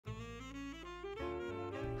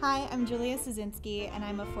Hi, I'm Julia Suszynski, and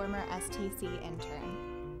I'm a former STC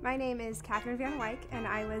intern. My name is Katherine Van Wyk, and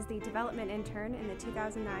I was the development intern in the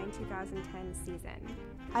 2009-2010 season.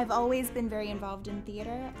 I've always been very involved in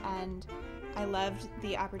theater, and I loved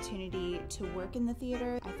the opportunity to work in the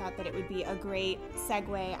theater. I thought that it would be a great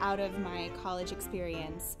segue out of my college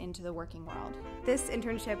experience into the working world. This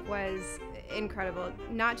internship was incredible,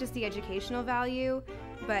 not just the educational value,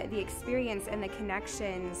 but the experience and the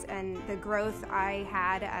connections and the growth I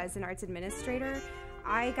had as an arts administrator.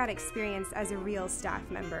 I got experience as a real staff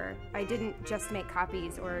member. I didn't just make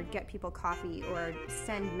copies or get people coffee or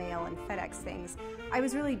send mail and FedEx things. I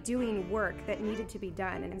was really doing work that needed to be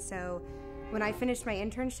done, and so when I finished my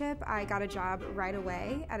internship, I got a job right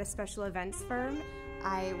away at a special events firm.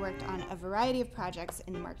 I worked on a variety of projects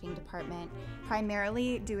in the marketing department,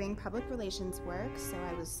 primarily doing public relations work, so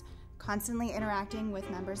I was constantly interacting with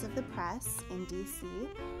members of the press in DC,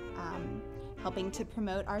 helping to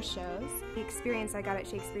promote our shows. The experience I got at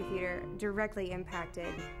Shakespeare Theatre directly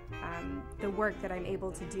impacted the work that I'm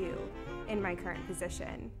able to do in my current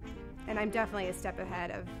position. And I'm definitely a step ahead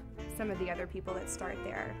of some of the other people that start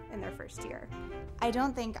there in their first year. I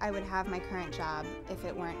don't think I would have my current job if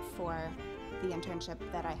it weren't for the internship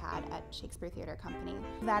that I had at Shakespeare Theatre Company.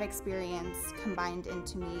 That experience combined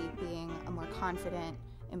into me being a more confident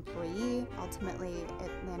employee. Ultimately,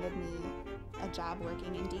 it landed me a job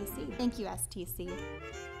working in DC. Thank you, STC.